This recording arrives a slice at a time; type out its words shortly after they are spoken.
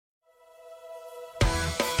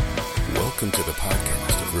Welcome to the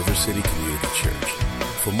podcast of River City Community Church.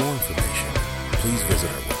 For more information, please visit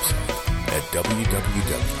our website at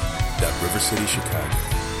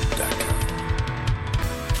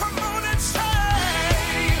www.rivercitychicago.com. Come on and say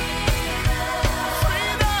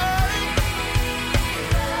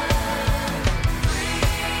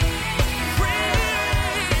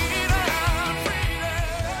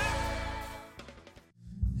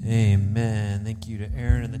Amen. Thank you to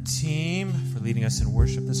Aaron and the team for leading us in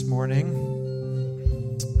worship this morning.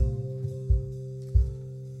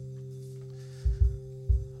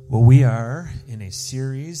 Well, we are in a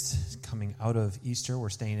series coming out of Easter. We're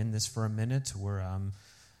staying in this for a minute. We're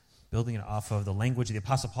building it off of the language of the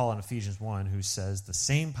Apostle Paul in Ephesians 1, who says, the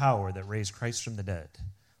same power that raised Christ from the dead,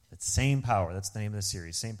 that same power, that's the name of the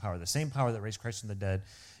series, same power, the same power that raised Christ from the dead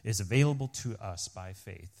is available to us by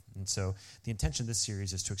faith. And so the intention of this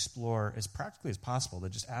series is to explore as practically as possible, to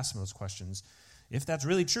just ask some of those questions, if that's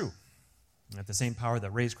really true, that the same power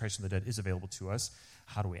that raised Christ from the dead is available to us.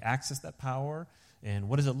 How do we access that power? And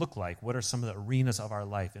what does it look like? What are some of the arenas of our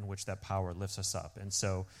life in which that power lifts us up? And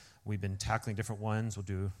so we've been tackling different ones. We'll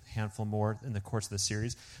do a handful more in the course of the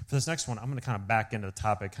series. For this next one, I'm going to kind of back into the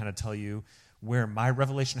topic, kind of tell you where my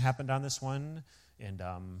revelation happened on this one, and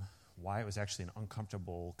why it was actually an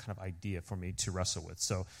uncomfortable kind of idea for me to wrestle with.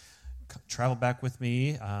 So travel back with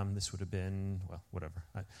me. This would have been, well, whatever.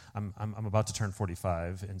 I'm about to turn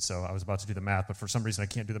 45, and so I was about to do the math, but for some reason I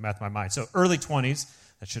can't do the math in my mind. So early 20s,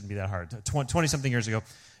 that shouldn't be that hard. 20-something years ago.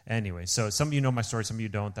 Anyway, so some of you know my story, some of you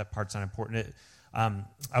don't. That part's not important. I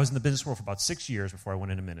was in the business world for about 6 years before I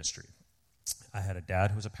went into ministry. I had a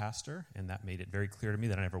dad who was a pastor, and that made it very clear to me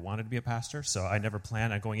that I never wanted to be a pastor, so I never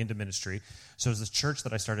planned on going into ministry. So it was this church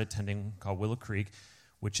that I started attending called Willow Creek,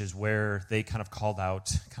 which is where they kind of called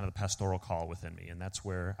out kind of the pastoral call within me, and that's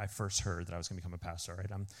where I first heard that I was going to become a pastor. Right?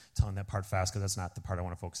 I'm telling that part fast because that's not the part I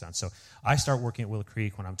want to focus on. So I start working at Willow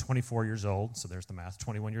Creek when I'm 24 years old, so there's the math,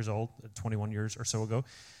 21 years old, 21 years or so ago.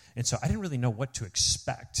 And so I didn't really know what to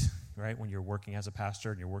expect, right, when you're working as a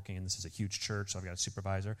pastor and you're working, and this is a huge church, so I've got a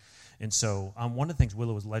supervisor. And so one of the things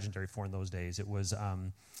Willow was legendary for in those days, it was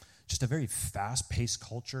just a very fast-paced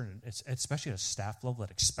culture, and especially at a staff level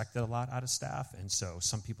that expected a lot out of staff. And so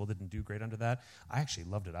some people didn't do great under that. I actually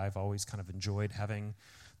loved it. I've always kind of enjoyed having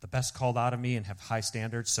the best called out of me and have high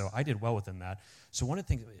standards, so I did well within that. So one of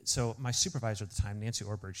the things, so my supervisor at the time, Nancy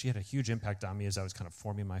Orberg, she had a huge impact on me as I was kind of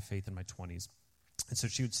forming my faith in my 20s. And so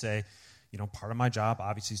she would say, you know, part of my job,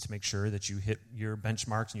 obviously, is to make sure that you hit your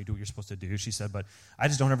benchmarks and you do what you're supposed to do. She said, but I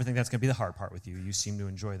just don't ever think that's going to be the hard part with you. You seem to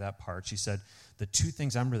enjoy that part. She said, the two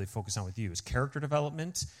things I'm really focused on with you is character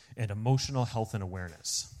development and emotional health and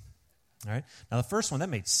awareness. All right? Now, the first one, that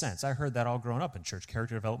made sense. I heard that all growing up in church.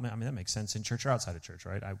 Character development, I mean, that makes sense in church or outside of church,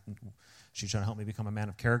 right? She's trying to help me become a man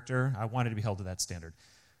of character. I wanted to be held to that standard.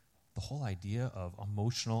 The whole idea of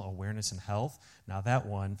emotional awareness and health, now that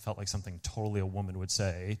one felt like something totally a woman would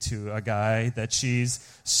say to a guy that she's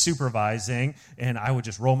supervising, and I would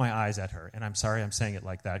just roll my eyes at her. And I'm sorry I'm saying it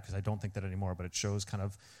like that because I don't think that anymore, but it shows kind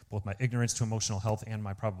of both my ignorance to emotional health and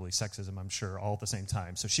my probably sexism, I'm sure, all at the same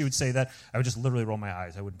time. So she would say that. I would just literally roll my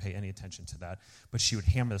eyes. I wouldn't pay any attention to that. But she would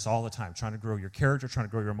hammer this all the time, trying to grow your character, trying to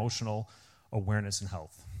grow your emotional awareness and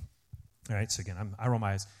health. All right, so again, I roll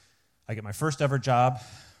my eyes. I get my first ever job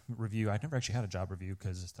review. I never actually had a job review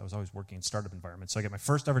because I was always working in startup environments. So I get my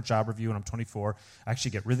first ever job review when I'm 24. I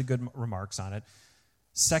actually get really good remarks on it.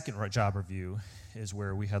 Second job review is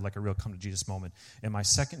where we had like a real come to Jesus moment. In my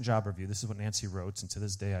second job review, this is what Nancy wrote, and to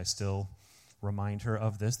this day I still remind her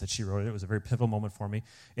of this, that she wrote it. It was a very pivotal moment for me.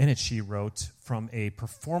 In it, she wrote, from a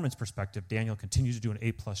performance perspective, Daniel continues to do an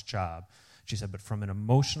A-plus job. She said, but from an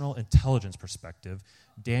emotional intelligence perspective,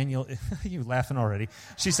 Daniel, you laughing already.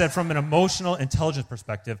 She said, from an emotional intelligence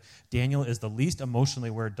perspective, Daniel is the least emotionally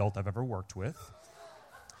aware adult I've ever worked with.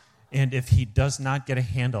 And if he does not get a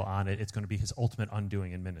handle on it, it's going to be his ultimate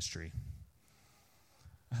undoing in ministry.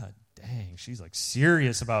 Dang, she's like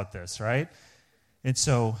serious about this, right? And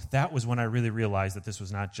so that was when I really realized that this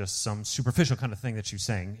was not just some superficial kind of thing that she was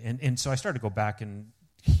saying. And so I started to go back and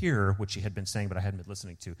hear what she had been saying, but I hadn't been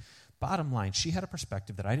listening to. Bottom line, she had a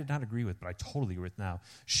perspective that I did not agree with, but I totally agree with now.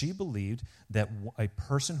 She believed that a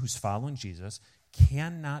person who's following Jesus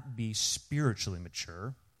cannot be spiritually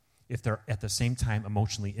mature if they're at the same time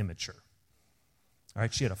emotionally immature. All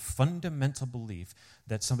right, she had a fundamental belief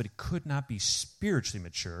that somebody could not be spiritually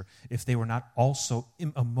mature if they were not also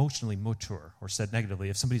emotionally mature, or said negatively,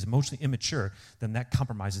 if somebody's emotionally immature, then that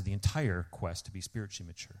compromises the entire quest to be spiritually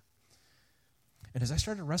mature. And as I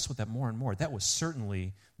started to wrestle with that more and more, that was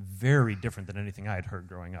certainly very different than anything I had heard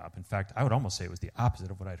growing up. In fact, I would almost say it was the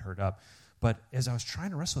opposite of what I'd heard up. But as I was trying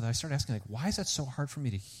to wrestle with it, I started asking, like, why is that so hard for me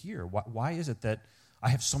to hear? Why is it that I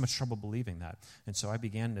have so much trouble believing that? And so I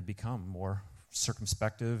began to become more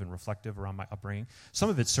circumspective and reflective around my upbringing. Some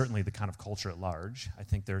of it's certainly the kind of culture at large. I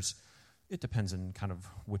think it depends on kind of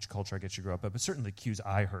which culture I guess you grow up in, but certainly the cues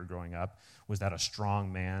I heard growing up was that a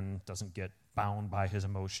strong man doesn't get bound by his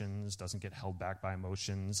emotions, doesn't get held back by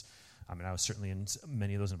emotions. I mean, I was certainly in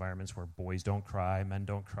many of those environments where boys don't cry, men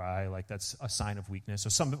don't cry, like that's a sign of weakness. So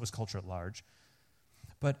some of it was culture at large.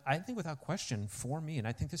 But I think without question, for me, and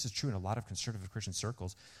I think this is true in a lot of conservative Christian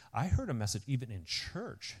circles, I heard a message even in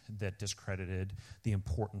church that discredited the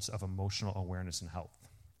importance of emotional awareness and health.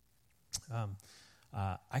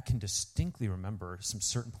 I can distinctly remember some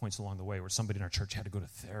certain points along the way where somebody in our church had to go to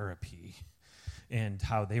therapy and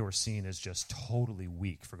how they were seen as just totally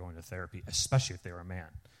weak for going to therapy, especially if they were a man.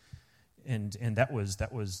 And that was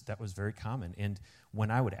very common. And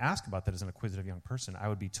when I would ask about that as an inquisitive young person, I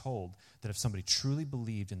would be told that if somebody truly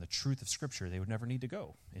believed in the truth of Scripture, they would never need to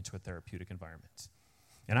go into a therapeutic environment.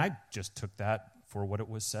 And I just took that for what it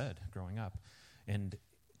was said growing up. And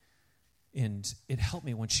it helped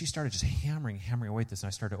me when she started just hammering away at this, and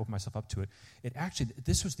I started to open myself up to it.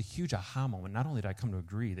 This was the huge aha moment. Not only did I come to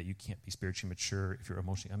agree that you can't be spiritually mature if you're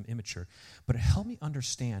emotionally immature, but it helped me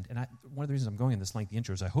understand, and one of the reasons I'm going in this lengthy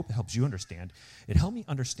intro is I hope it helps you understand. It helped me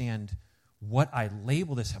understand what I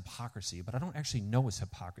labeled as hypocrisy, but I don't actually know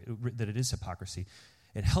that it is hypocrisy.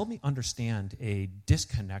 It helped me understand a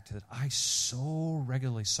disconnect that I so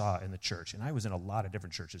regularly saw in the church, and I was in a lot of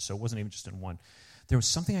different churches, so it wasn't even just in one. There was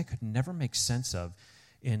something I could never make sense of,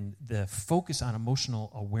 in the focus on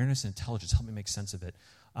emotional awareness and intelligence helped me make sense of it.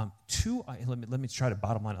 Let me try to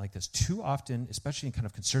bottom line it like this. Too often, especially in kind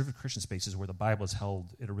of conservative Christian spaces where the Bible is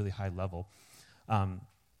held at a really high level,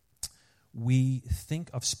 we think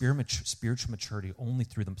of spiritual maturity only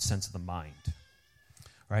through the sense of the mind,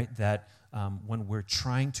 right? That when we're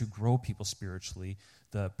trying to grow people spiritually,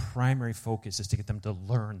 the primary focus is to get them to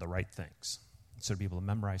learn the right things. So to be able to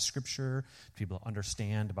memorize Scripture, to be able to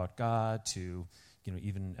understand about God, to,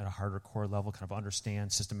 even at a harder core level, kind of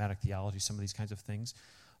understand systematic theology, some of these kinds of things.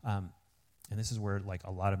 And this is where, like, a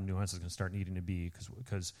lot of nuance is going to start needing to be,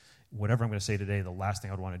 because whatever I'm going to say today, the last thing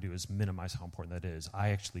I would want to do is minimize how important that is. I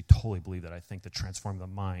actually totally believe that. I think that transforming the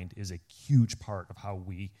mind is a huge part of how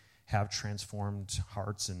we have transformed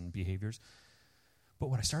hearts and behaviors. But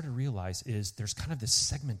what I started to realize is there's kind of this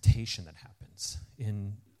segmentation that happens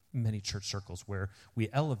in many church circles where we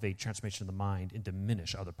elevate transformation of the mind and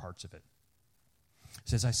diminish other parts of it.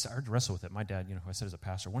 So as I started to wrestle with it, my dad, who I said is a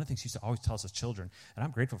pastor, one of the things he used to always tell us as children, and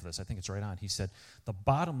I'm grateful for this, I think it's right on, he said, the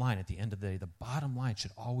bottom line at the end of the day, the bottom line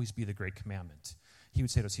should always be the great commandment. He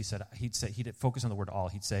would say to us, he'd focus on the word all.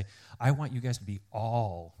 He'd say, I want you guys to be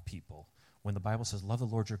all people. When the Bible says, love the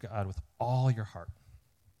Lord your God with all your heart,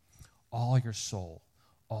 all your soul,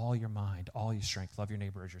 all your mind, all your strength, love your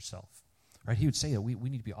neighbor as yourself. Right? He would say that we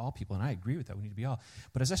need to be all people, and I agree with that. We need to be all.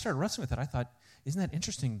 But as I started wrestling with it, I thought, isn't that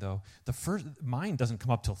interesting, though? The first mind doesn't come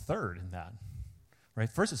up till third in that. Right?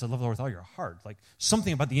 First it said, love the Lord with all your heart. Like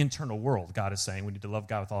something about the internal world, God is saying we need to love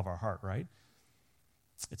God with all of our heart, right?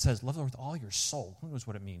 It says, love the Lord with all your soul. Who knows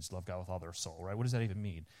what it means, love God with all their soul, right? What does that even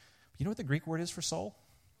mean? You know what the Greek word is for soul?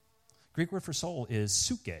 Greek word for soul is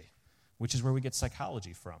psyche, which is where we get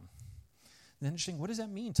psychology from. And interesting, what does that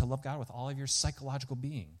mean to love God with all of your psychological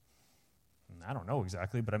being? I don't know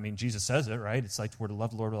exactly, but I mean, Jesus says it, right? It's like we're to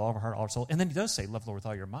love the Lord with all of our heart, all our soul. And then he does say, love the Lord with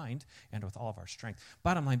all your mind and with all of our strength.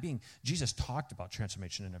 Bottom line being, Jesus talked about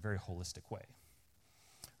transformation in a very holistic way,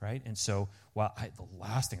 right? And so while the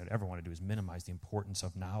last thing I'd ever want to do is minimize the importance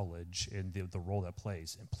of knowledge and the role that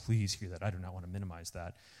plays, and please hear that, I do not want to minimize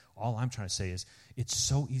that. All I'm trying to say is it's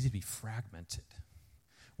so easy to be fragmented,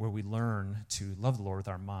 where we learn to love the Lord with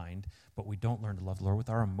our mind, but we don't learn to love the Lord with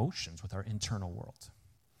our emotions, with our internal world.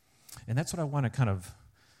 And that's what I want to kind of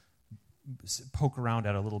poke around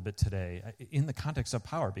at a little bit today in the context of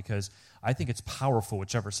power, because I think it's powerful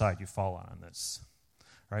whichever side you fall on this,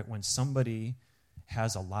 right? When somebody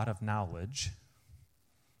has a lot of knowledge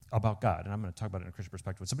about God, and I'm going to talk about it in a Christian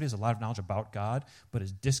perspective, when somebody has a lot of knowledge about God but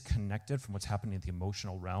is disconnected from what's happening in the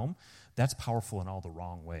emotional realm, that's powerful in all the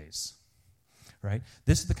wrong ways. Right?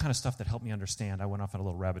 This is the kind of stuff that helped me understand. I went off on a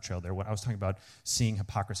little rabbit trail there. When I was talking about seeing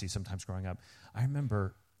hypocrisy sometimes growing up, I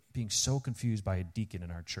remember being so confused by a deacon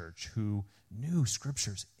in our church who knew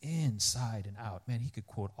scriptures inside and out. Man, he could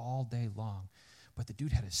quote all day long, but the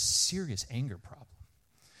dude had a serious anger problem.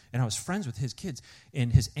 And I was friends with his kids,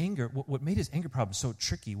 and his anger, what made his anger problem so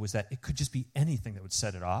tricky was that it could just be anything that would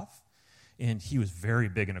set it off. And he was very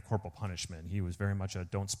big into corporal punishment. He was very much a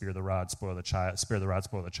don't spare the rod, spoil the child, spare the rod,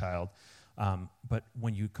 spoil the child. But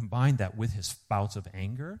when you combine that with his bouts of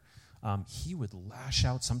anger, he would lash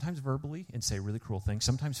out, sometimes verbally, and say really cruel things,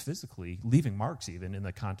 sometimes physically, leaving marks even in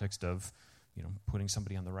the context of, putting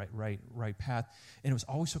somebody on the right path. And it was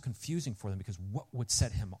always so confusing for them because what would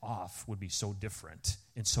set him off would be so different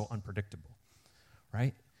and so unpredictable,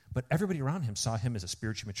 right? But everybody around him saw him as a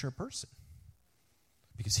spiritually mature person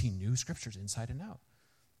because he knew Scriptures inside and out.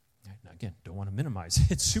 Now, again, don't want to minimize.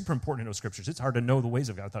 It's super important to know Scriptures. It's hard to know the ways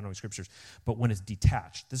of God without knowing Scriptures. But when it's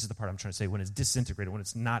detached, this is the part I'm trying to say, when it's disintegrated, when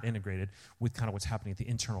it's not integrated with kind of what's happening at the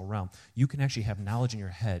internal realm, you can actually have knowledge in your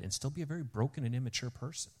head and still be a very broken and immature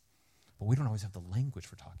person. But we don't always have the language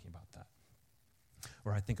for talking about that.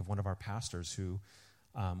 Or I think of one of our pastors who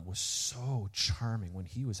was so charming. When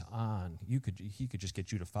he was on, he could just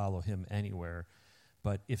get you to follow him anywhere.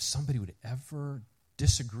 But if somebody would ever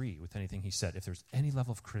disagree with anything he said, if there's any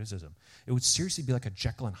level of criticism, it would seriously be like a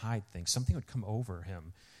Jekyll and Hyde thing. Something would come over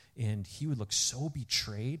him, and he would look so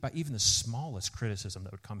betrayed by even the smallest criticism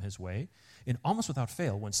that would come his way. And almost without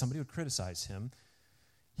fail, when somebody would criticize him,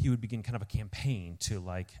 he would begin kind of a campaign to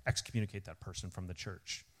excommunicate that person from the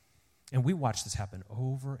church. And we watched this happen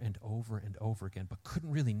over and over and over again, but couldn't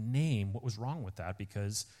really name what was wrong with that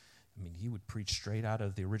because, he would preach straight out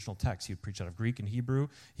of the original text. He would preach out of Greek and Hebrew.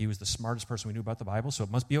 He was the smartest person we knew about the Bible, so it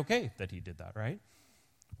must be okay that he did that, right?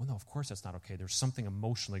 Well, no, of course that's not okay. There's something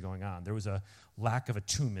emotionally going on. There was a lack of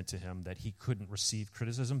attunement to him that he couldn't receive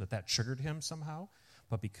criticism, that triggered him somehow.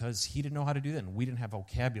 But because he didn't know how to do that and we didn't have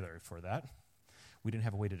vocabulary for that, we didn't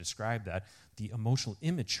have a way to describe that, the emotional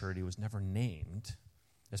immaturity was never named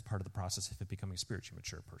as part of the process of it becoming a spiritually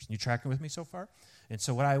mature person. You tracking with me so far? And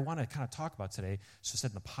so what I want to kind of talk about today, so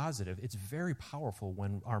said in the positive, it's very powerful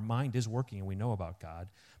when our mind is working and we know about God,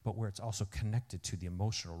 but where it's also connected to the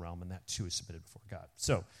emotional realm, and that too is submitted before God.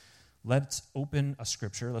 So let's open a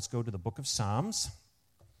scripture. Let's go to the book of Psalms.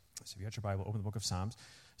 So if you got your Bible, open the book of Psalms.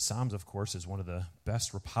 Psalms, of course, is one of the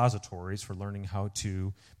best repositories for learning how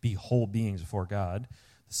to be whole beings before God.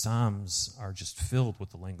 The Psalms are just filled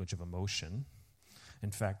with the language of emotion. In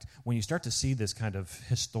fact, when you start to see this kind of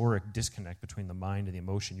historic disconnect between the mind and the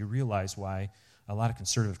emotion, you realize why a lot of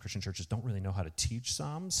conservative Christian churches don't really know how to teach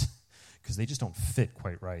Psalms, because they just don't fit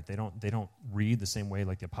quite right. They don't read the same way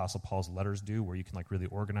like the Apostle Paul's letters do, where you can really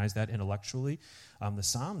organize that intellectually. The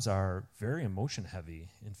Psalms are very emotion heavy.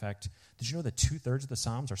 In fact, did you know that 2/3 of the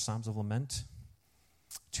Psalms are Psalms of lament?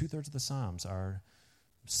 2/3 of the Psalms are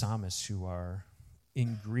psalmists who are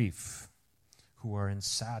in grief, who are in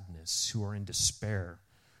sadness, who are in despair,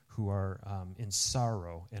 who are in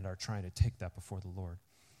sorrow and are trying to take that before the Lord.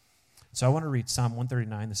 So I want to read Psalm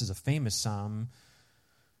 139. This is a famous psalm,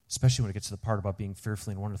 especially when it gets to the part about being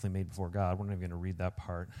fearfully and wonderfully made before God. We're not even going to read that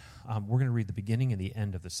part. We're going to read the beginning and the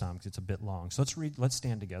end of the psalm because it's a bit long. So let's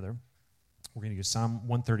stand together. We're going to use Psalm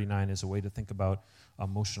 139 as a way to think about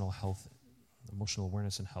emotional health, emotional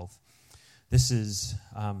awareness and health. This is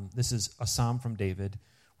a psalm from David.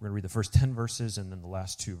 We're going to read the first 10 verses and then the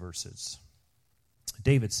last 2 verses.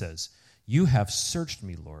 David says, "You have searched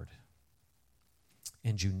me, Lord,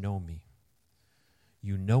 and you know me.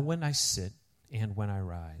 You know when I sit and when I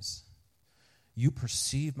rise. You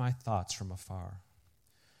perceive my thoughts from afar.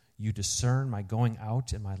 You discern my going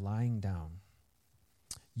out and my lying down.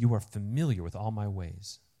 You are familiar with all my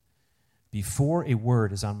ways. Before a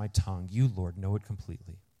word is on my tongue, you, Lord, know it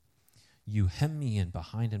completely. You hem me in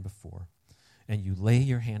behind and before, and you lay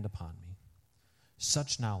your hand upon me.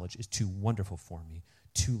 Such knowledge is too wonderful for me,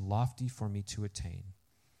 too lofty for me to attain.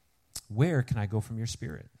 Where can I go from your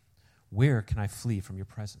spirit? Where can I flee from your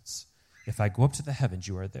presence? If I go up to the heavens,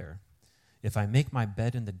 you are there. If I make my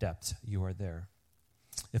bed in the depths, you are there.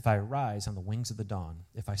 If I rise on the wings of the dawn,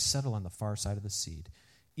 if I settle on the far side of the sea,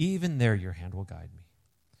 even there your hand will guide me.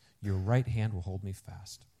 Your right hand will hold me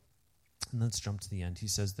fast." And let's jump to the end. He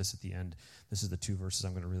says this at the end. This is the 2 verses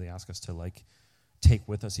I'm going to really ask us to take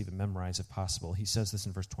with us, even memorize if possible. He says this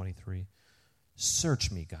in verse 23.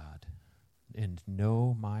 "Search me, God, and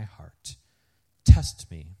know my heart.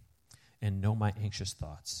 Test me and know my anxious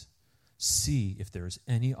thoughts. See if there is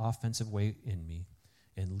any offensive way in me,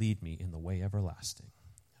 and lead me in the way everlasting."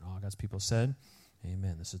 And all God's people said,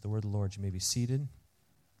 amen. This is the word of the Lord. You may be seated.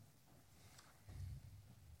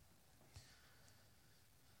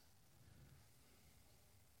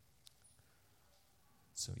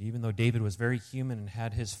 So even though David was very human and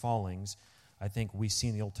had his fallings, I think we see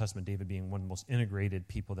in the Old Testament David being one of the most integrated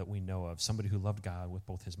people that we know of, somebody who loved God with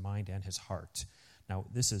both his mind and his heart. Now,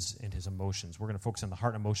 this is in his emotions. We're going to focus on the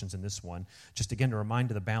heart and emotions in this one. Just again to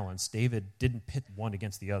remind of the balance, David didn't pit one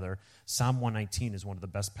against the other. Psalm 119 is one of the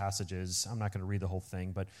best passages. I'm not going to read the whole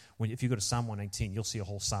thing, but if you go to Psalm 119, you'll see a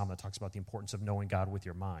whole psalm that talks about the importance of knowing God with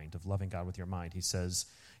your mind, of loving God with your mind. He says,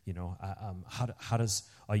 How does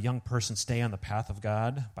a young person stay on the path of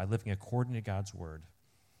God? By living according to God's word.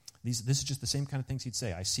 This is just the same kind of things he'd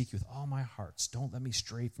say. I seek you with all my hearts. Don't let me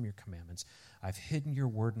stray from your commandments. I've hidden your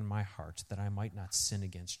word in my heart that I might not sin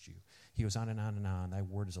against you. He goes on and on and on. Thy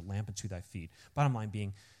word is a lamp unto thy feet. Bottom line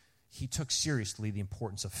being, he took seriously the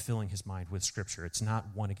importance of filling his mind with Scripture. It's not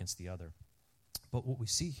one against the other. But what we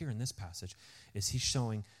see here in this passage is he's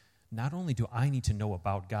showing not only do I need to know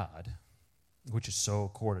about God, which is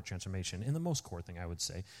so core to transformation, and the most core thing I would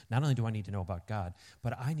say, not only do I need to know about God,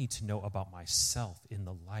 but I need to know about myself in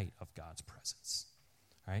the light of God's presence.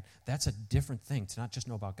 Right? That's a different thing, to not just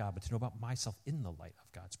know about God, but to know about myself in the light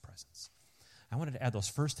of God's presence. I wanted to add those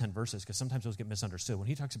first 10 verses because sometimes those get misunderstood. When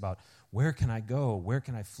he talks about where can I go, where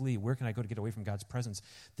can I flee, where can I go to get away from God's presence,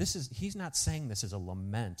 he's not saying this as a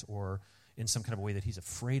lament or in some kind of a way that he's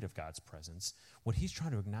afraid of God's presence. What he's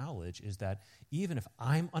trying to acknowledge is that even if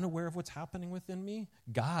I'm unaware of what's happening within me,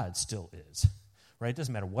 God still is. Right? It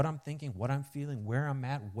doesn't matter what I'm thinking, what I'm feeling, where I'm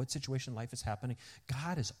at, what situation in life is happening.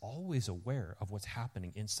 God is always aware of what's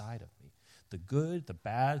happening inside of me. The good, the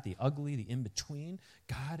bad, the ugly, the in-between.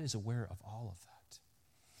 God is aware of all of that.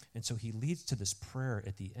 And so he leads to this prayer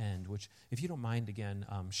at the end, which, if you don't mind, again,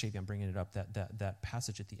 Shavy, I'm bringing it up, that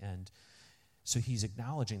passage at the end. So he's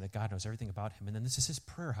acknowledging that God knows everything about him. And then this is his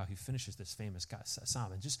prayer, how he finishes this famous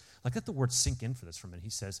psalm. And just let the word sink in for this for a minute.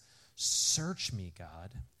 He says, search me,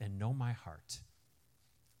 God, and know my heart.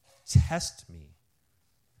 Test me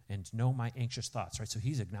and know my anxious thoughts. Right? So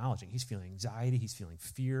he's acknowledging. He's feeling anxiety. He's feeling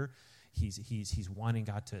fear. He's wanting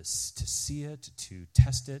God to see it, to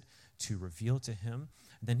test it, to reveal it to him.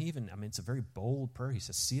 And then it's a very bold prayer. He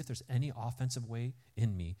says, see if there's any offensive way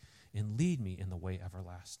in me and lead me in the way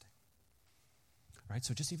everlasting. Right?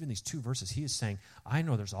 So just even these two verses, he is saying, I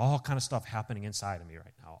know there's all kind of stuff happening inside of me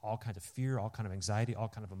right now. All kinds of fear, all kind of anxiety, all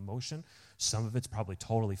kind of emotion. Some of it's probably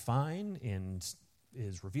totally fine and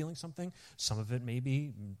is revealing something. Some of it may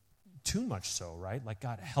be too much so, right? Like,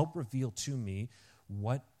 God, help reveal to me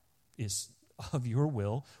what is of your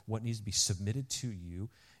will, what needs to be submitted to you.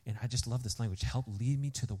 And I just love this language. Help lead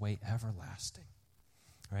me to the way everlasting.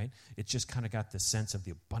 Right? It's just kind of got this sense of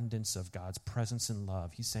the abundance of God's presence and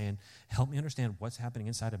love. He's saying, help me understand what's happening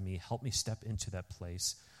inside of me. Help me step into that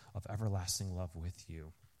place of everlasting love with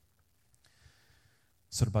you.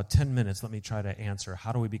 So in about 10 minutes, let me try to answer,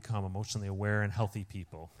 how do we become emotionally aware and healthy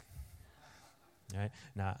people? Right?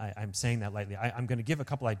 Now, I'm saying that lightly. I'm going to give a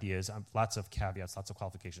couple ideas. Lots of caveats, lots of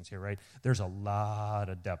qualifications here, right? There's a lot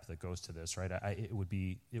of depth that goes to this, right? It would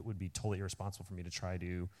be totally irresponsible for me to try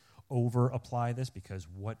to over-apply this, because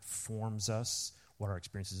what forms us, what our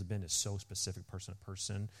experiences have been, is so specific person to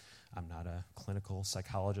person. I'm not a clinical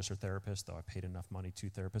psychologist or therapist, though I paid enough money to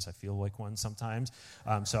therapists. I feel like one sometimes.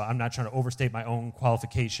 So I'm not trying to overstate my own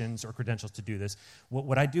qualifications or credentials to do this.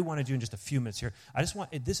 What I do want to do in just a few minutes here,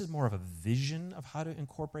 this is more of a vision of how to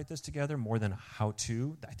incorporate this together more than a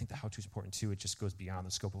how-to. I think the how-to is important too. It just goes beyond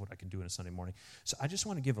the scope of what I can do in a Sunday morning. So I just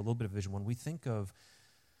want to give a little bit of vision. When we think of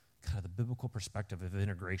kind of the biblical perspective of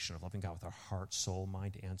integration, of loving God with our heart, soul,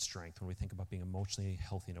 mind, and strength, when we think about being emotionally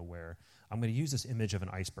healthy and aware, I'm going to use this image of an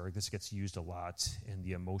iceberg. This gets used a lot in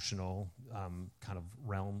the emotional kind of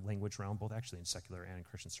language realm, both actually in secular and in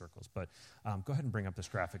Christian circles. But go ahead and bring up this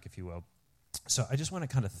graphic, if you will. So I just want to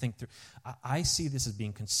kind of think through. I see this as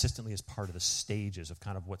being consistently as part of the stages of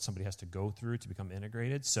kind of what somebody has to go through to become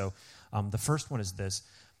integrated. So the first one is this.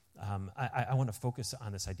 I want to focus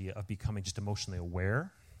on this idea of becoming just emotionally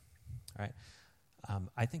aware. Right?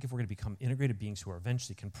 I think if we're going to become integrated beings who are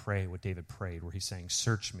eventually can pray what David prayed, where he's saying,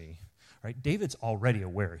 search me. Right? David's already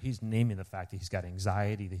aware. He's naming the fact that he's got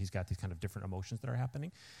anxiety, that he's got these kind of different emotions that are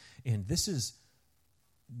happening. And this,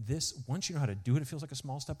 once you know how to do it, it feels like a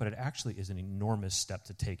small step, but it actually is an enormous step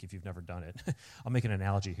to take if you've never done it. I'll make an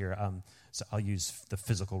analogy here. So I'll use the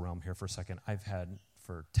physical realm here for a second.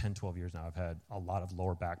 For 10, 12 years now, I've had a lot of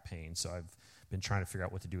lower back pain, so I've been trying to figure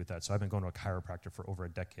out what to do with that. So I've been going to a chiropractor for over a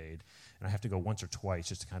decade, and I have to go once or twice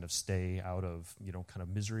just to kind of stay out of, kind of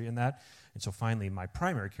misery in that. And so finally, my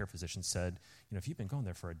primary care physician said, if you've been going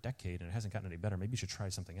there for a decade and it hasn't gotten any better, maybe you should try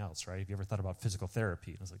something else, right? Have you ever thought about physical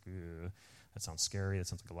therapy? And I was like, that sounds scary. That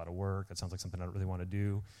sounds like a lot of work. That sounds like something I don't really want to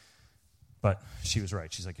do. But she was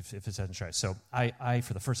right. She's like, if it hasn't tried. So I,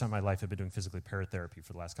 for the first time in my life, have been doing physically paratherapy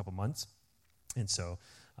for the last couple months. And so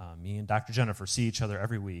me and Dr. Jennifer see each other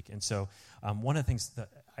every week. And so one of the things that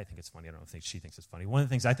I think it's funny, I don't think she thinks it's funny. One of the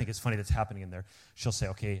things I think is funny that's happening in there, she'll say,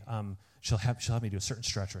 okay, she'll have me do a certain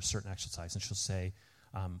stretch or a certain exercise. And she'll say,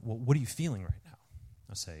 well, what are you feeling right now?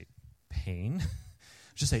 I'll say, pain.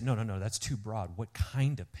 She'll say, no, that's too broad. What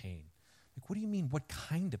kind of pain? Like, what do you mean, what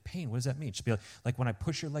kind of pain? What does that mean? She'd be like when I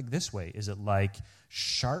push your leg this way, is it like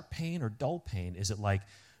sharp pain or dull pain? Is it like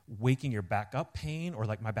waking your back up pain, or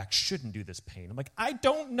like my back shouldn't do this pain? I'm like, I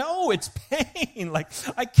don't know, it's pain. Like,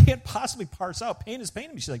 I can't possibly parse out pain is pain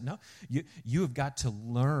to me. She's like, no, you have got to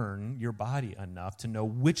learn your body enough to know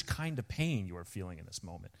which kind of pain you are feeling in this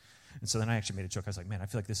moment. And so then I actually made a joke. I was like, man, I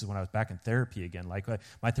feel like this is when I was back in therapy again. Like,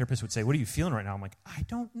 my therapist would say, what are you feeling right now? I'm like, I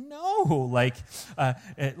don't know.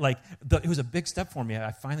 It was a big step for me.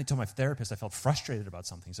 I finally told my therapist I felt frustrated about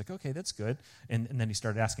something. He's like, okay, that's good. And then he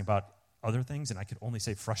started asking about other things, and I could only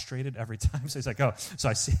say frustrated every time. So he's like, oh, so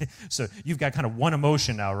I see. So you've got kind of one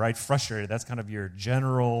emotion now, right? Frustrated. That's kind of your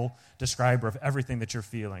general describer of everything that you're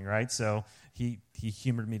feeling, right? So he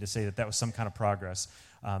humored me to say that was some kind of progress.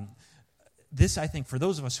 This, I think, for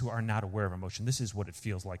those of us who are not aware of emotion, this is what it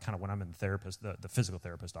feels like kind of when I'm in the physical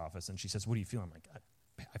therapist office, and she says, what do you feel? I'm like,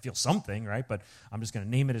 I feel something, right? But I'm just going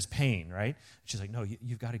to name it as pain, right? She's like, no,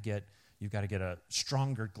 you've got to get a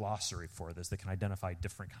stronger glossary for this that can identify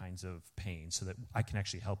different kinds of pain so that I can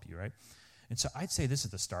actually help you, right? And so I'd say this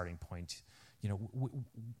is the starting point.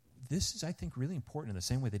 This is, I think, really important in the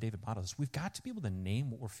same way that David modeled this. We've got to be able to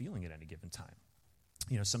name what we're feeling at any given time.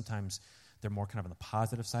 Sometimes they're more kind of on the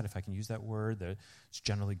positive side, if I can use that word. It's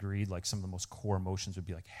generally agreed, like some of the most core emotions would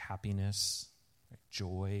be like happiness, right?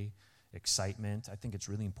 Joy, excitement. I think it's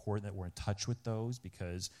really important that we're in touch with those,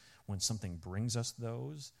 because when something brings us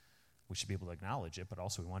those, we should be able to acknowledge it, but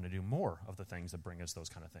also we want to do more of the things that bring us those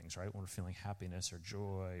kind of things, right? When we're feeling happiness or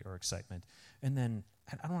joy or excitement. And then,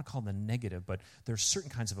 I don't want to call them the negative, but there's certain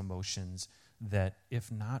kinds of emotions that,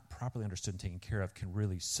 if not properly understood and taken care of, can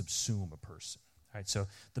really subsume a person. All right, so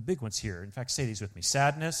the big ones here, in fact, say these with me: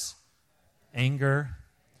 sadness, anger,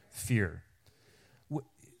 fear.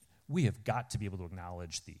 We have got to be able to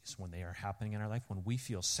acknowledge these when they are happening in our life. When we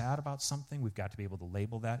feel sad about something, we've got to be able to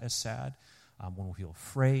label that as sad. When we feel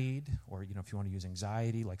afraid, or if you want to use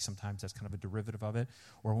anxiety, like sometimes that's kind of a derivative of it,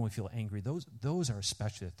 or when we feel angry, those are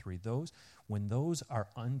especially the three. When those are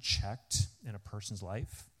unchecked in a person's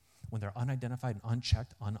life, when they're unidentified and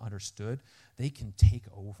unchecked, ununderstood, they can take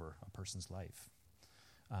over a person's life.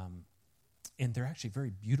 And they're actually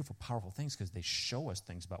very beautiful, powerful things, because they show us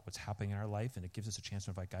things about what's happening in our life, and it gives us a chance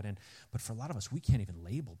to invite God in. But for a lot of us, we can't even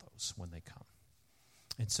label those when they come.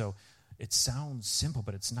 And so it sounds simple,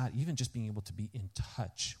 but it's not. Even just being able to be in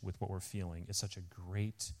touch with what we're feeling is such a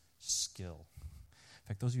great skill. In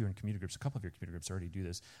fact, those of you in community groups, a couple of your community groups already do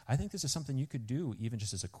this. I think this is something you could do even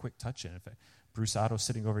just as a quick touch-in. In fact, Bruce Otto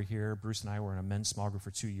sitting over here, Bruce and I were in a men's small group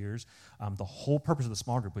for 2 years. The whole purpose of the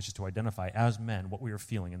small group was just to identify as men what we were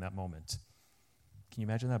feeling in that moment. Can you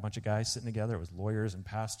imagine that? A bunch of guys sitting together. It was lawyers and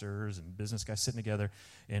pastors and business guys sitting together,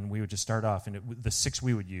 and we would just start off. And the 6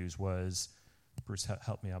 we would use was, Bruce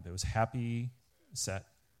helped me out, it was happy, sad,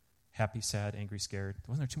 angry, scared.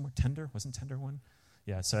 Wasn't there 2 more? Tender? Wasn't tender one?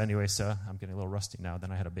 Yeah, so anyway, so I'm getting a little rusty now.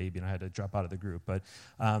 Then I had a baby, and I had to drop out of the group. But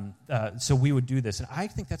so we would do this. And I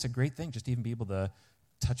think that's a great thing, just to even be able to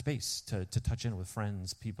touch base, to touch in with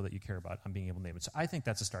friends, people that you care about, and being able to name it. So I think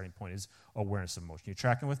that's a starting point, is awareness of emotion. You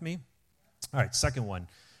tracking with me? All right, second one.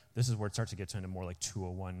 This is where it starts to get into more like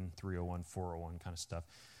 201, 301, 401 kind of stuff.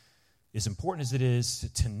 As important as it is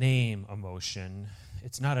to name emotion,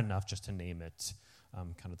 it's not enough just to name it.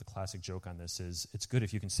 Kind of the classic joke on this is, it's good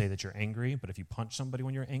if you can say that you're angry, but if you punch somebody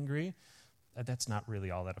when you're angry, that's not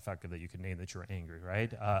really all that effective, that you can name that you're angry,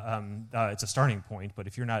 right? It's a starting point, but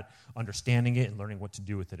if you're not understanding it and learning what to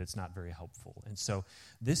do with it, it's not very helpful. And so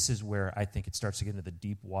this is where I think it starts to get into the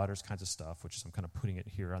deep waters kinds of stuff, which is, I'm kind of putting it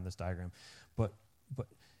here on this diagram. But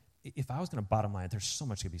if I was going to bottom line, there's so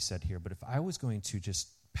much to be said here, but if I was going to just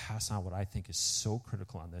pass on what I think is so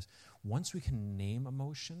critical on this, once we can name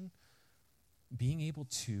emotion, being able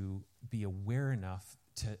to be aware enough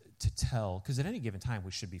to tell, because at any given time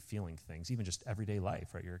we should be feeling things, even just everyday life,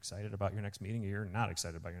 right? You're excited about your next meeting, or you're not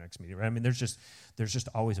excited about your next meeting, right? I mean, there's just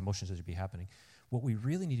always emotions that should be happening. What we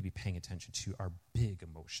really need to be paying attention to are big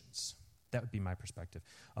emotions. That would be my perspective.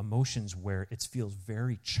 Emotions where it feels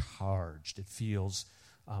very charged. It feels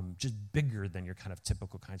just bigger than your kind of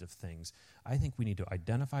typical kinds of things. I think we need to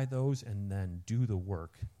identify those and then do the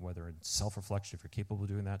work, whether in self-reflection, if you're capable of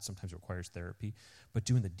doing that. Sometimes it requires therapy, but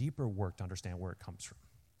doing the deeper work to understand where it comes from.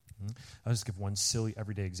 I'll just give one silly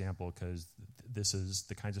everyday example, because this is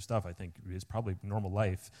the kinds of stuff I think is probably normal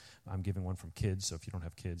life. I'm giving one from kids, so if you don't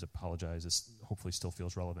have kids, apologize. This hopefully still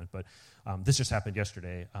feels relevant. But this just happened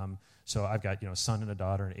yesterday. So I've got a son and a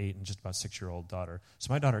daughter, an 8 and just about 6-year-old daughter.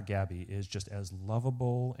 So my daughter Gabby is just as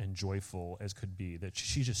lovable and joyful as could be. That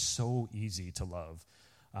she's just so easy to love.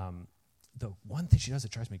 The one thing she does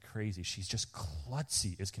that drives me crazy, she's just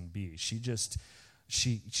klutzy as can be.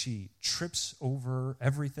 She trips over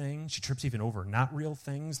everything. She trips even over not real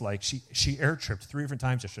things. Like she air tripped 3 different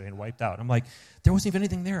times yesterday and wiped out. I'm like, there wasn't even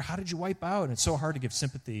anything there. How did you wipe out? And it's so hard to give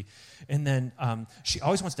sympathy. And then she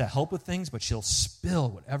always wants to help with things, but she'll spill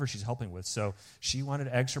whatever she's helping with. So she wanted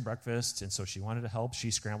eggs for breakfast, and so she wanted to help.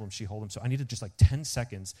 She scrambled them, she hold them. So I needed just like 10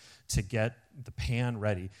 seconds to get the pan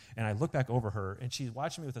ready. And I look back over her, and she's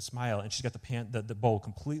watching me with a smile, and she's got the bowl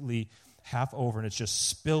completely half over, and it's just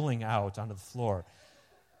spilling out onto the floor.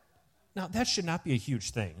 Now, that should not be a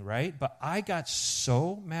huge thing, right? But I got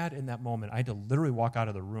so mad in that moment, I had to literally walk out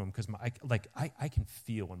of the room because I can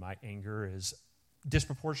feel when my anger is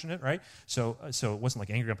disproportionate, right? So it wasn't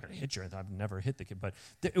like anger, I'm going to hit you. I've never hit the kid. But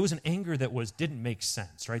it was an anger that didn't make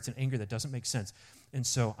sense, right? It's an anger that doesn't make sense. And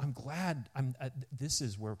so I'm glad this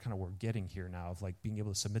is where kind of we're getting here now of like being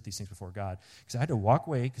able to submit these things before God. Because I had to walk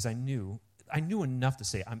away because I knew enough to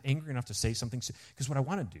say, I'm angry enough to say something, because what I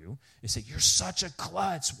want to do is say, you're such a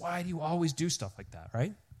klutz. Why do you always do stuff like that,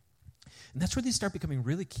 right? And that's where these start becoming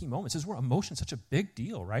really key moments. This is where emotion's such a big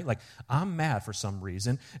deal, right? Like, I'm mad for some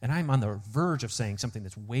reason, and I'm on the verge of saying something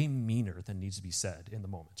that's way meaner than needs to be said in the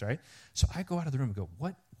moment, right? So I go out of the room and go,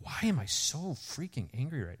 why am I so freaking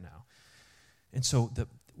angry right now? And so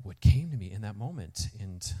what came to me in that moment,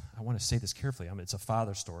 and I want to say this carefully. It's a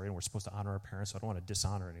father story, and we're supposed to honor our parents, so I don't want to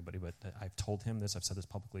dishonor anybody, but I've told him this. I've said this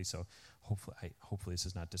publicly, so hopefully this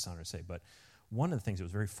is not dishonor to say. But one of the things that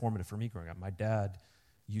was very formative for me growing up, my dad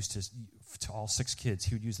used to all 6 kids,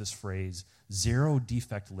 he would use this phrase, 0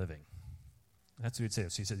 defect living. That's what he'd say.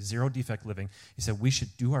 So he said, 0 defect living. He said, we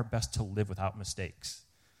should do our best to live without mistakes.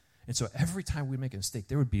 And so every time we make a mistake,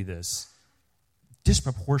 there would be this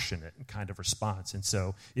disproportionate kind of response. And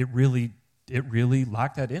so it really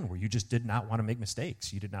locked that in, where you just did not want to make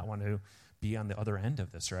mistakes. You did not want to be on the other end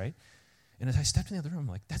of this, right? And as I stepped in the other room, I'm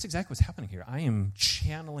like, that's exactly what's happening here. I am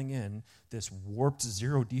channeling in this warped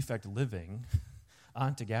 0 defect living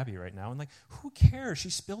onto Gabby right now. And like, who cares?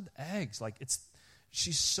 She spilled eggs. Like,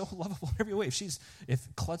 she's so lovable in every way.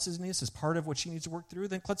 If klutziness is part of what she needs to work through,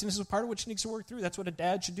 then klutziness is part of what she needs to work through. That's what a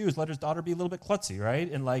dad should do, is let his daughter be a little bit klutzy, right?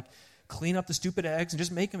 And like, clean up the stupid eggs and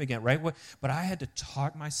just make them again, right? But I had to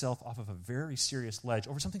talk myself off of a very serious ledge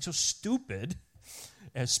over something so stupid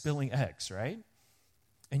as spilling eggs, right?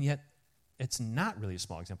 And yet, it's not really a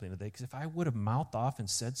small example in the day, because if I would have mouthed off and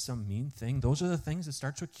said some mean thing, those are the things that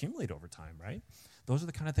start to accumulate over time, right? Those are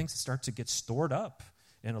the kind of things that start to get stored up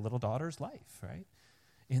in a little daughter's life, right?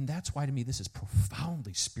 And that's why, to me, this is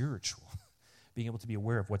profoundly spiritual, being able to be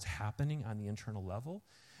aware of what's happening on the internal level.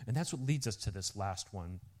 And that's what leads us to this last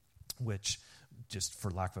one, which, just for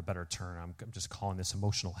lack of a better term, I'm just calling this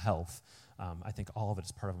emotional health. I think all of it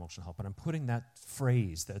is part of emotional health. But I'm putting that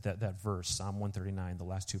phrase, that verse, Psalm 139, the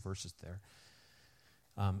last 2 verses there.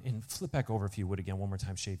 And flip back over, if you would, again, one more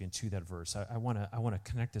time, Shavian, to that verse. I want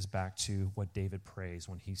to connect this back to what David prays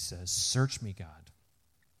when he says, search me, God,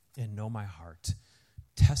 and know my heart.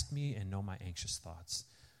 Test me and know my anxious thoughts.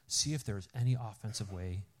 See if there is any offensive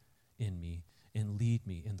way in me, and lead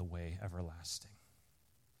me in the way everlasting.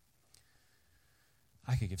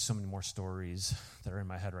 I could give so many more stories that are in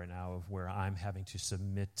my head right now of where I'm having to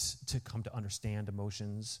submit to come to understand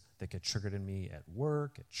emotions that get triggered in me at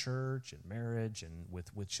work, at church, in marriage, and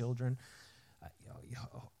with children.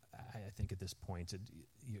 I think at this point,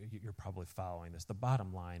 you're probably following this. The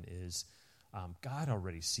bottom line is God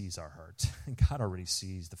already sees our heart. God already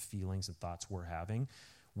sees the feelings and thoughts we're having.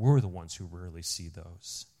 We're the ones who rarely see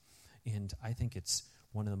those. And I think it's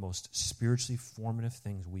one of the most spiritually formative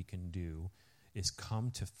things we can do is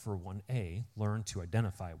come to, for one, learn to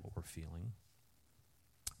identify what we're feeling,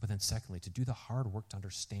 but then secondly, to do the hard work to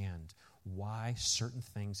understand why certain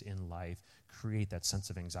things in life create that sense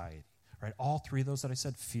of anxiety, right? All 3 of those that I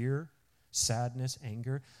said, fear, sadness,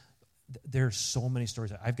 anger, there's so many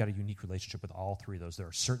stories. I've got a unique relationship with all 3 of those. There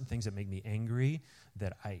are certain things that make me angry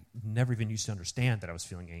that I never even used to understand that I was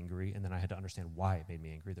feeling angry, and then I had to understand why it made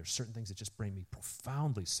me angry. There's certain things that just bring me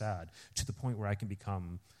profoundly sad to the point where I can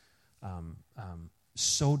become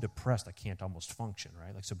so depressed I can't almost function,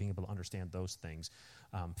 right? Like, so being able to understand those things.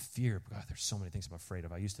 Fear, God, there's so many things I'm afraid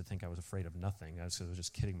of. I used to think I was afraid of nothing. I was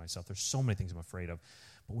just kidding myself. There's so many things I'm afraid of.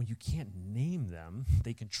 But when you can't name them,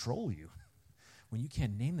 they control you. When you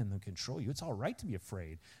can't name them, they control you. It's all right to be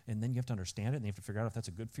afraid. And then you have to understand it, and you have to figure out if that's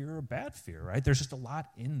a good fear or a bad fear, right? There's just a lot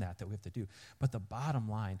in that we have to do. But the bottom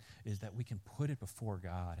line is that we can put it before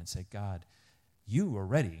God and say, God, you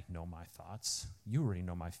already know my thoughts. You already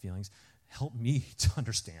know my feelings. Help me to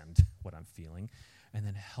understand what I'm feeling, and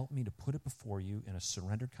then help me to put it before you in a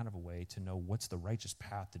surrendered kind of a way to know what's the righteous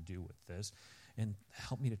path to do with this, and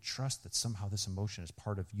help me to trust that somehow this emotion is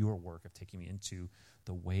part of your work of taking me into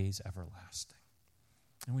the ways everlasting.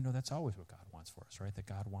 And we know that's always what God wants for us, right? That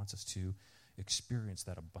God wants us to experience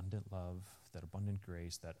that abundant love, that abundant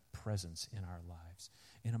grace, that presence in our lives.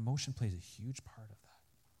 And emotion plays a huge part of that.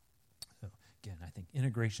 So again, I think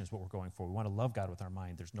integration is what we're going for. We want to love God with our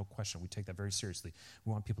mind. There's no question. We take that very seriously.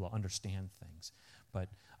 We want people to understand things. But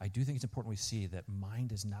I do think it's important we see that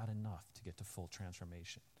mind is not enough to get to full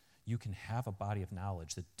transformation. You can have a body of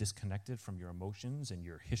knowledge that's disconnected from your emotions and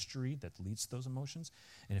your history that leads to those emotions.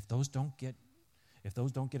 And if those don't get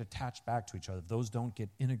attached back to each other, if those don't get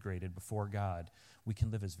integrated before God, we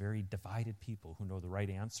can live as very divided people who know the right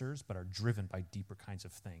answers but are driven by deeper kinds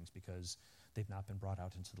of things because they've not been brought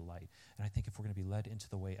out into the light. And I think if we're going to be led into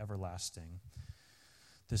the way everlasting,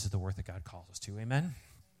 this is the work that God calls us to. Amen?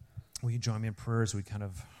 Will you join me in prayer as we kind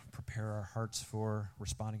of prepare our hearts for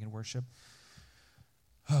responding in worship?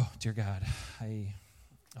 Oh, dear God, I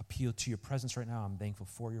appeal to your presence right now. I'm thankful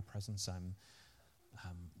for your presence.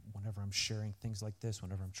 Whenever I'm sharing things like this,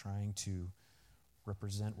 whenever I'm trying to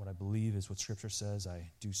represent what I believe is what Scripture says,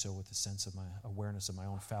 I do so with a sense of my awareness of my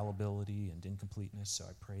own fallibility and incompleteness. So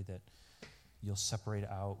I pray that you'll separate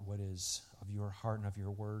out what is of your heart and of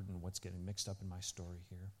your word and what's getting mixed up in my story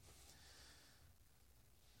here.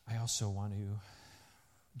 I also want to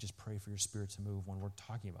just pray for your Spirit to move when we're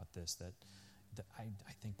talking about this, that I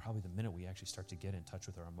think probably the minute we actually start to get in touch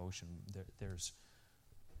with our emotion, there's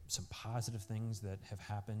some positive things that have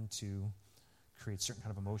happened to create certain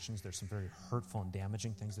kind of emotions. There's some very hurtful and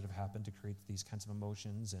damaging things that have happened to create these kinds of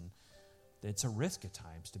emotions, and it's a risk at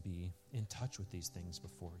times to be in touch with these things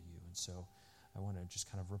before you. And so I want to just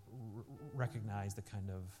kind of recognize the kind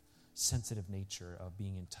of sensitive nature of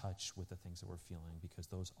being in touch with the things that we're feeling, because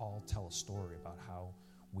those all tell a story about how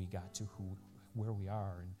we got to where we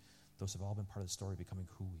are, and those have all been part of the story becoming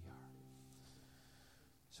who we are.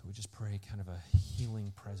 So we just pray kind of a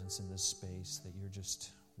healing presence in this space, that you're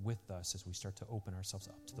just with us as we start to open ourselves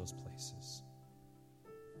up to those places.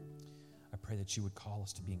 I pray that you would call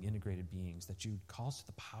us to being integrated beings, that you would call us to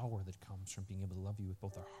the power that comes from being able to love you with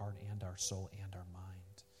both our heart and our soul and our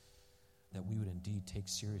mind, that we would indeed take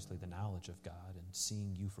seriously the knowledge of God and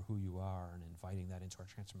seeing you for who you are and inviting that into our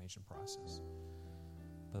transformation process.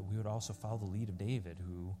 But we would also follow the lead of David,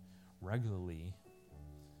 who regularly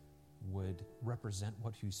would represent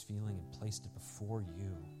what he was feeling and placed it before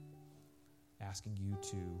you, asking you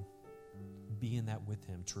to be in that with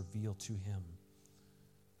him, to reveal to him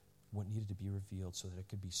what needed to be revealed so that it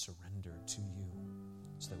could be surrendered to you,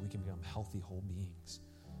 so that we can become healthy, whole beings.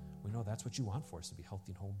 We know that's what you want for us, to be healthy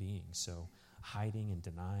and whole beings. So hiding and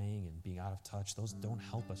denying and being out of touch, those don't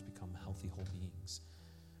help us become healthy, whole beings.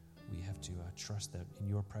 We have to trust that in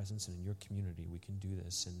your presence and in your community, we can do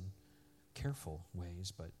this in careful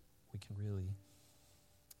ways, but we can really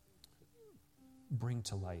bring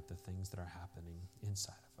to light the things that are happening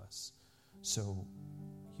inside of us. So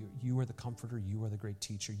you are the comforter, you are the great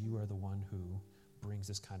teacher, you are the one who brings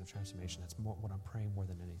this kind of transformation. That's more what I'm praying more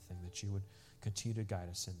than anything, that you would continue to guide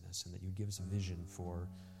us in this, and that you would give us a vision for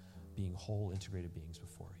being whole, integrated beings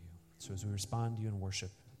before you. So as we respond to you in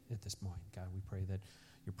worship at this point, God, we pray that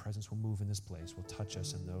your presence will move in this place, will touch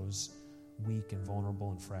us in those weak and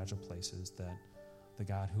vulnerable and fragile places, that the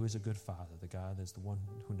God who is a good Father, the God that is the one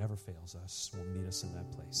who never fails us, will meet us in that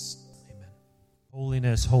place. Amen.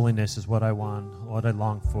 Holiness is what I want, what I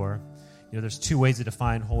long for. You know, there's two ways to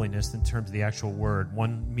define holiness in terms of the actual word.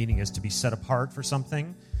 One meaning is to be set apart for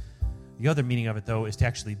something. The other meaning of it, though, is to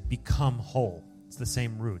actually become whole. It's the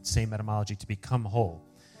same root, same etymology, to become whole.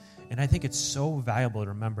 And I think it's so valuable to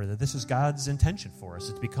remember that this is God's intention for us,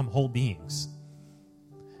 is to become whole beings.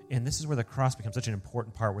 And this is where the cross becomes such an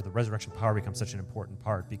important part, where the resurrection power becomes such an important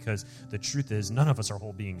part, because the truth is none of us are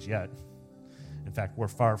whole beings yet. In fact, we're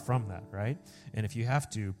far from that, right? And if you have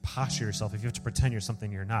to posture yourself, if you have to pretend you're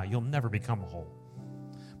something you're not, you'll never become whole.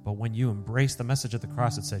 But when you embrace the message of the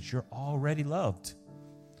cross that says you're already loved,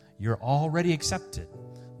 you're already accepted,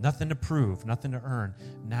 nothing to prove, nothing to earn,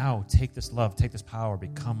 now take this love, take this power,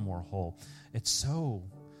 become more whole.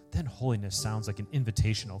 Then holiness sounds like an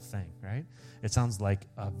invitational thing, right? It sounds like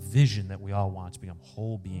a vision that we all want to become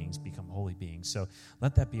whole beings, become holy beings. So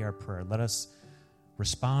let that be our prayer. Let us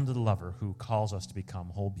respond to the lover who calls us to become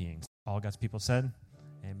whole beings. All God's people said,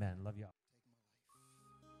 amen. Love you all.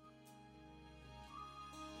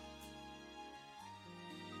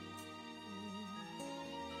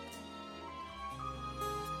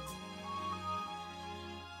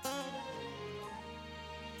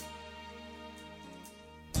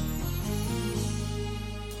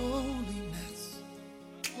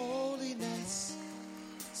 Holiness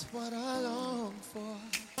is what I long for.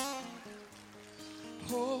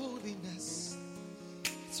 Holiness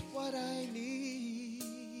is what I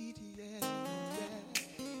need, yeah.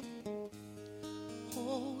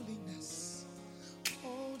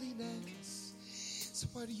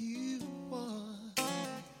 what you want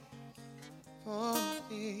for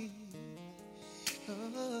me.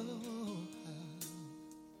 Oh,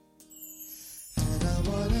 and I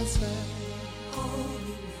wanna say,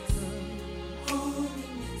 holiness,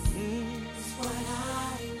 holiness is what I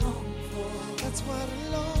long for. that's what I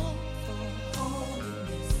long for.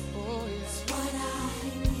 Holiness Oh, is yeah. what I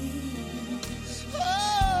need.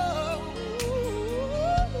 Oh,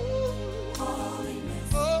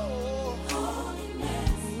 Holiness, oh,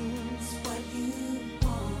 holiness is what you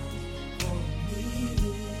want for me.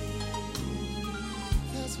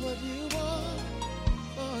 that's what you want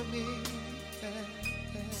for me.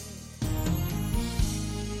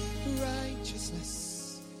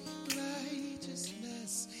 Righteousness,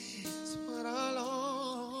 righteousness is what I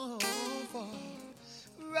long for.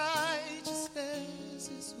 Righteousness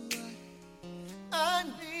is what I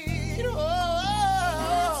need.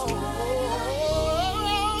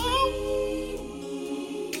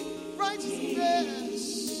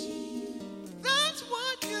 Righteousness, that's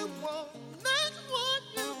what you want. That's what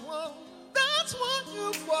you want. That's what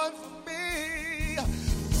you want from me.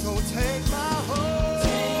 So take my heart.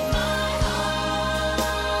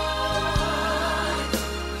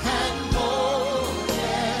 And mold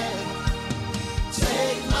it.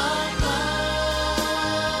 Take my mind,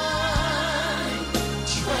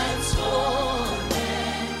 transform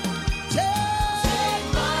it. Take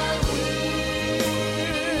my will,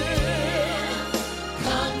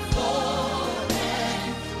 conform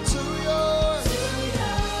it to yours,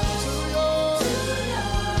 to yours.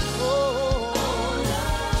 Oh,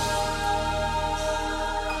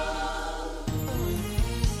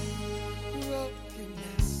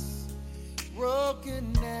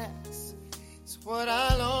 brokenness is what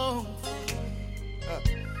I long for.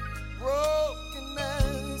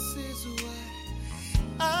 Brokenness is what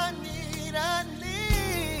I need. I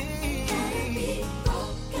need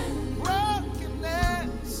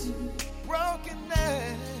brokenness,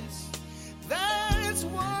 brokenness. That is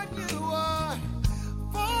what you are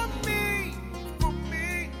for me, for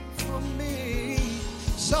me, for me.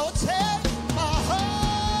 So take my heart.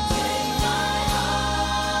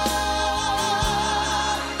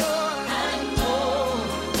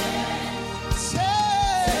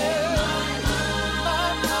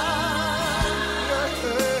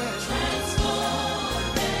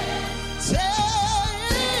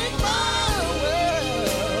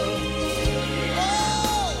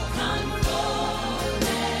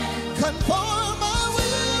 Conform my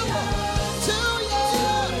will to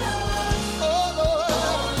yours, oh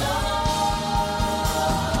Lord.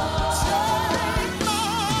 Take my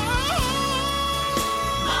heart,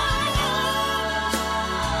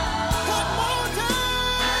 one more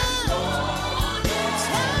time.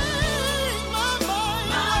 Take my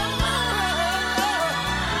mind,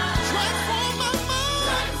 transform my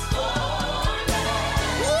mind.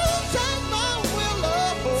 Ooh, take my will,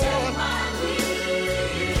 Lord.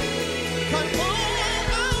 Conform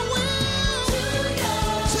my will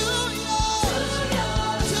to yours,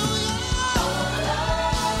 to yours.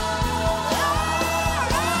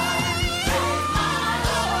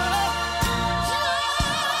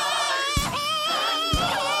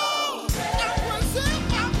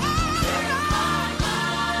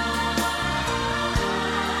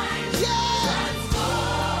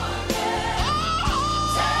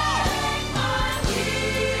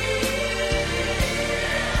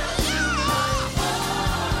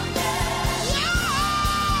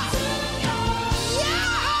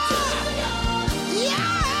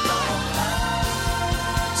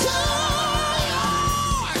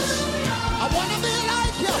 I wanna be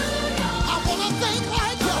like you. I wanna think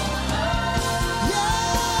like you.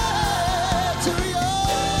 Yeah, to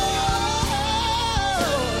yours,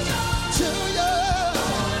 to yours.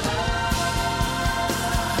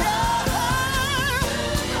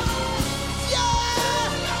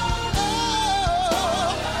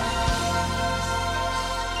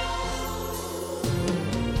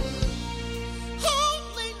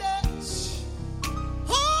 Holiness,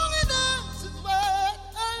 holiness is what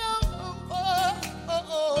I long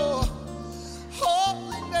for.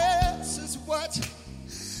 Holiness is what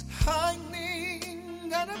I need.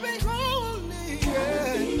 Gotta be holy.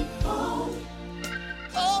 Yeah.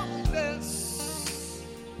 Holiness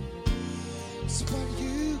is what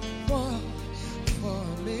you want for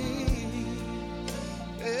me.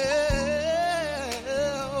 Yeah.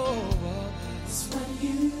 Oh, It's what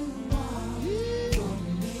you want for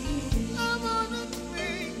me. I wanna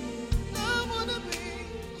be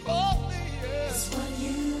holy. Yeah. It's what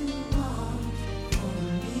you want for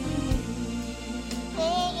me. Oh,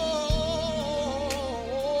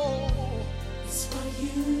 It's what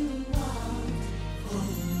you want for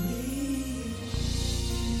me.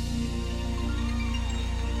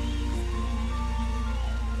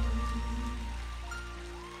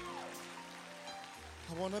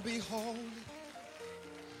 I want to be holy.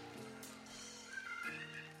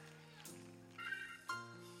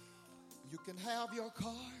 You can have your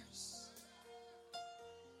cars.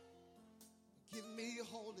 Give me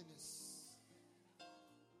holiness.